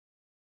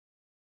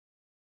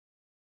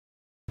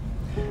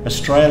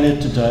Australia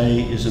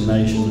today is a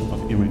nation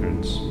of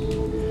immigrants.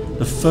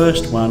 The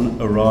first one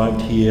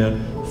arrived here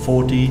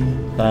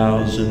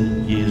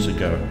 40,000 years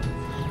ago.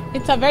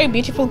 It's a very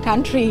beautiful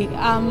country.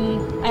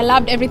 I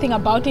loved everything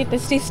about it. The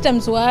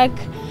systems work.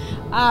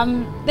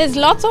 There's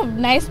lots of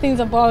nice things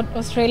about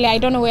Australia. I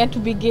don't know where to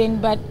begin,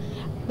 but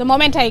the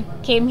moment I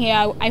came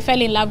here, I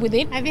fell in love with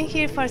it. I've been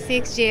here for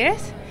 6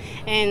 years,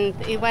 and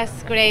it was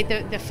great.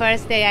 The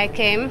first day I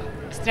came,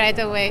 straight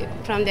away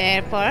from the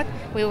airport,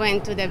 we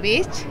went to the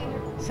beach.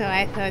 So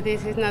I thought,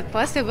 this is not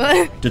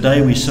possible.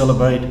 Today we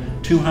celebrate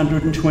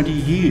 220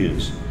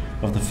 years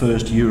of the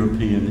first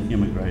European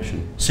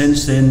immigration.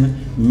 Since then,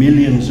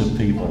 millions of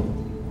people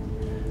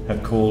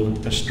have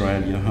called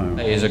Australia home.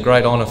 It is a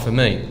great honour for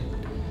me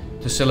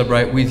to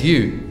celebrate with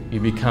you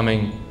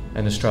becoming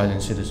an Australian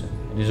citizen.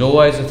 It is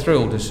always a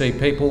thrill to see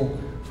people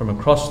from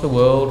across the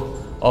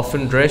world,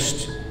 often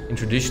dressed in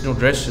traditional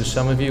dress as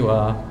some of you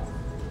are,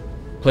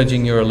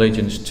 pledging your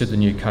allegiance to the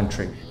new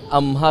country.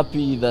 I'm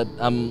happy that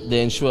I'm the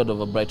insured of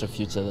a brighter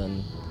future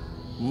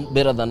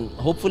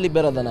hopefully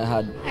better than I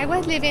had. I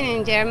was living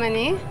in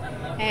Germany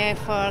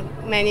for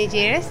many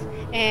years,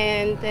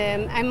 and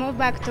I moved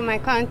back to my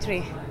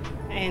country.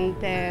 And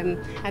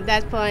at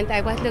that point,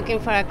 I was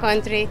looking for a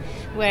country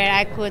where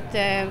I could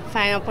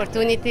find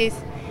opportunities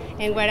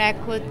and where I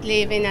could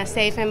live in a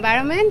safe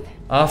environment.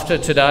 After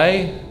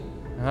today,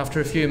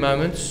 after a few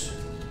moments,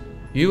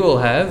 you will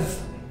have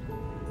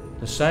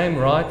the same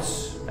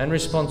rights and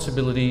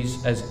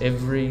responsibilities as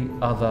every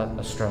other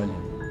Australian.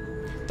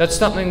 That's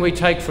something we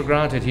take for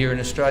granted here in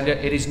Australia.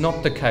 It is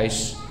not the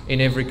case in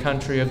every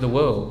country of the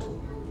world.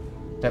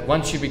 That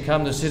once you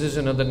become the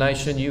citizen of the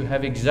nation, you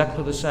have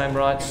exactly the same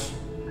rights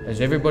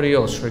as everybody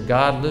else,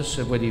 regardless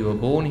of whether you were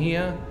born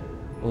here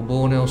or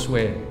born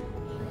elsewhere.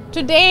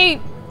 Today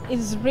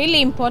is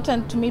really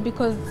important to me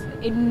because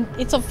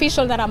it's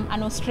official that I'm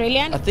an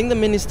Australian. I think the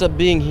minister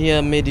being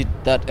here made it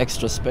that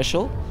extra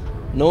special,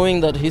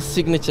 knowing that his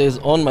signature is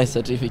on my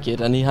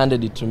certificate and he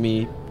handed it to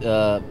me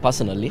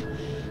personally.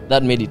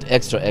 That made it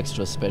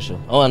extra special.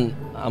 Oh, and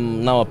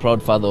I'm now a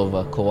proud father of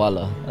a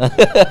koala.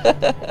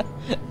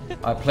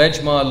 I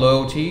pledge my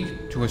loyalty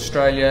to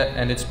Australia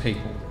and its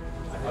people.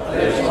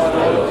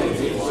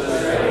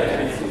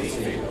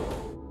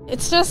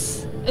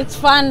 It's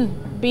fun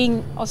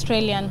being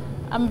Australian.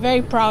 I'm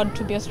very proud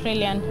to be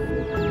Australian.